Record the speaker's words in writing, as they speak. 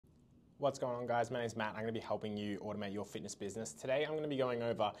What's going on, guys? My name is Matt. I'm going to be helping you automate your fitness business. Today, I'm going to be going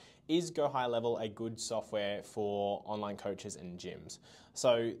over, is Go High Level a good software for online coaches and gyms?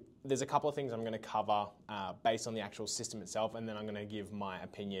 So there's a couple of things I'm going to cover based on the actual system itself, and then I'm going to give my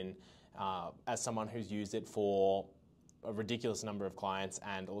opinion as someone who's used it for a ridiculous number of clients,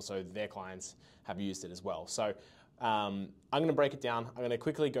 and also their clients have used it as well. So I'm going to break it down. I'm going to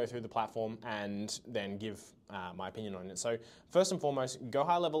quickly go through the platform and then give my opinion on it. So first and foremost, Go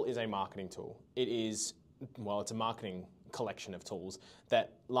High Level is a marketing tool. It is, well, it's a marketing collection of tools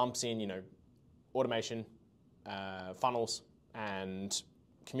that lumps in, automation, funnels, and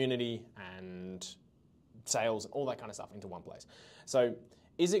community, and sales, all that kind of stuff into one place. So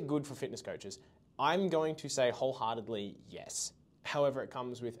is it good for fitness coaches? I'm going to say wholeheartedly yes. However, it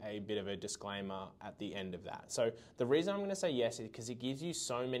comes with a bit of a disclaimer at the end of that. So the reason I'm going to say yes is because it gives you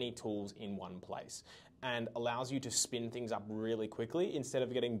so many tools in one place and allows you to spin things up really quickly instead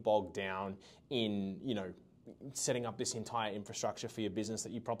of getting bogged down in, setting up this entire infrastructure for your business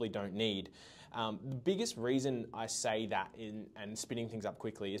that you probably don't need. The biggest reason I say that and spinning things up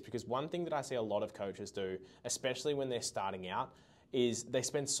quickly is because one thing that I see a lot of coaches do, especially when they're starting out, is they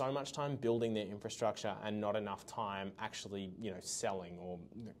spend so much time building their infrastructure and not enough time actually, selling or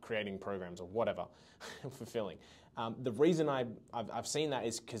creating programs or whatever, fulfilling. The reason I've seen that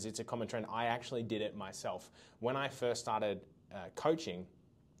is because it's a common trend. I actually did it myself. When I first started coaching,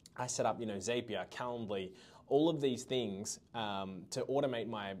 I set up, Zapier, Calendly, all of these things to automate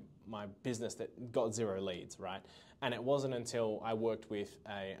my business that got zero leads, right? And it wasn't until I worked with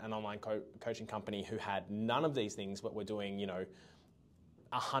an online coaching company who had none of these things, but were doing,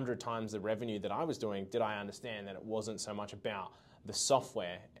 100 times the revenue that I was doing, did I understand that it wasn't so much about the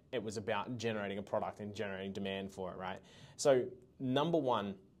software, it was about generating a product and generating demand for it, right? So number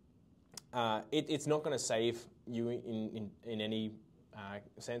one, it's not going to save you in any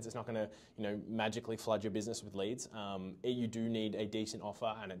sense. It's not going to magically flood your business with leads. You do need a decent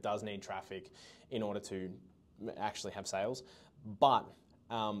offer, and it does need traffic in order to actually have sales. But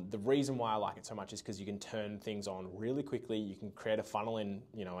the reason why I like it so much is because you can turn things on really quickly. You can create a funnel in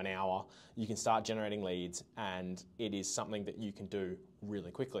an hour. You can start generating leads, and it is something that you can do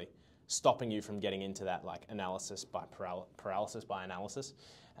really quickly, stopping you from getting into that analysis by paralysis by analysis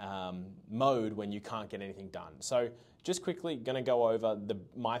mode when you can't get anything done. So just quickly going to go over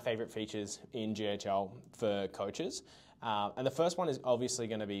my favorite features in GHL for coaches. And the first one is obviously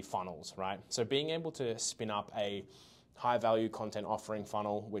going to be funnels, right? So being able to spin up a high value content offering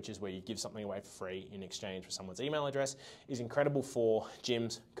funnel, which is where you give something away for free in exchange for someone's email address, is incredible for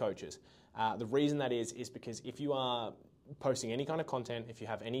gyms, coaches. The reason that is because if you are posting any kind of content, if you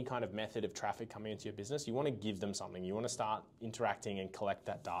have any kind of method of traffic coming into your business, you want to give them something. You want to start interacting and collect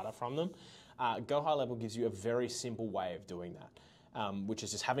that data from them. Go High Level gives you a very simple way of doing that, which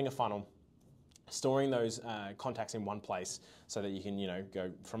is just having a funnel, storing those contacts in one place so that you can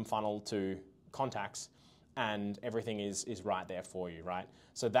go from funnel to contacts, and everything is right there for you, right?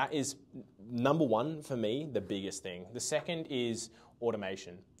 So that is number one for me, the biggest thing. The second is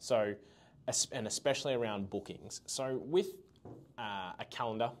automation. So, and especially around bookings. So with a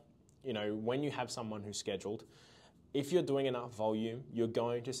calendar, when you have someone who's scheduled, if you're doing enough volume, you're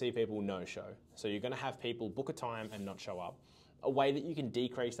going to see people no-show. So you're going to have people book a time and not show up. A way that you can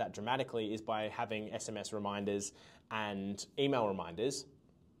decrease that dramatically is by having SMS reminders and email reminders,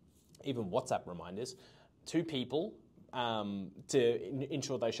 even WhatsApp reminders, to people to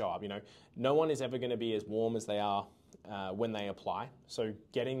ensure they show up. No one is ever going to be as warm as they are when they apply. So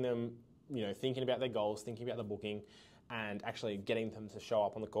getting them, thinking about their goals, thinking about the booking, and actually getting them to show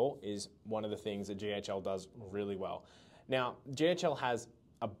up on the call is one of the things that GHL does really well. Now, GHL has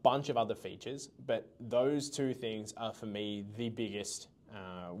a bunch of other features, but those two things are, for me, the biggest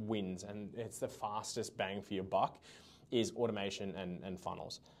wins, and it's the fastest bang for your buck, is automation and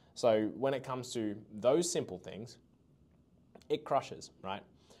funnels. So when it comes to those simple things, it crushes, right?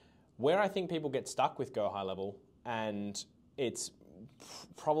 Where I think people get stuck with Go High Level, and it's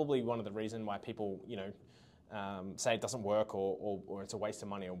probably one of the reasons why people, say it doesn't work or it's a waste of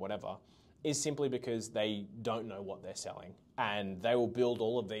money or whatever, is simply because they don't know what they're selling. And they will build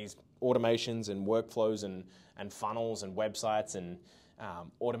all of these automations and workflows and funnels and websites and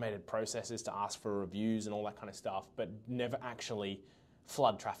automated processes to ask for reviews and all that kind of stuff, but never actually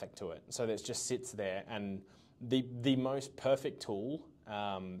flood traffic to it. So that it just sits there, and the most perfect tool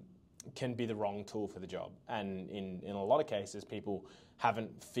can be the wrong tool for the job. And in a lot of cases, people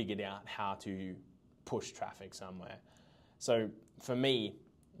haven't figured out how to push traffic somewhere. So for me,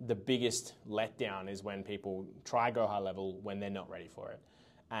 the biggest letdown is when people try Go High Level when they're not ready for it.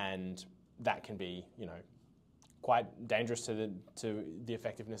 And that can be, quite dangerous to the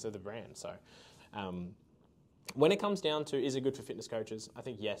effectiveness of the brand. So when it comes down to, is it good for fitness coaches? I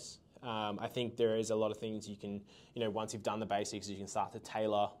think yes. I think there is a lot of things you can, once you've done the basics, you can start to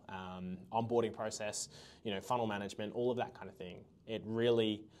tailor onboarding process, funnel management, all of that kind of thing. It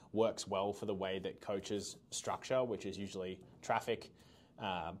really works well for the way that coaches structure, which is usually traffic,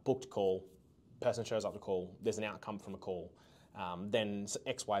 booked call, person shows up to call, there's an outcome from a call. Then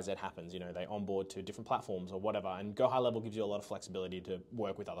XYZ happens, they onboard to different platforms or whatever, and Go High Level gives you a lot of flexibility to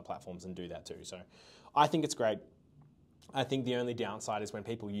work with other platforms and do that too. So I think it's great. I think the only downside is when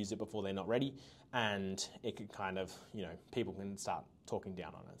people use it before they're not ready, and it could kind of, people can start talking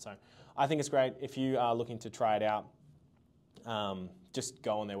down on it. So I think it's great. If you are looking to try it out, just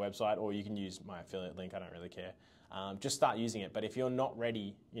go on their website, or you can use my affiliate link. I don't really care. Just start using it. But if you're not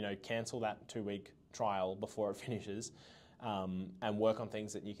ready, cancel that 2-week trial before it finishes, and work on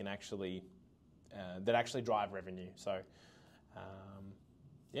things that you can actually, that actually drive revenue. So,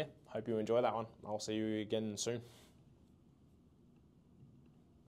 yeah, hope you enjoy that one. I'll see you again soon.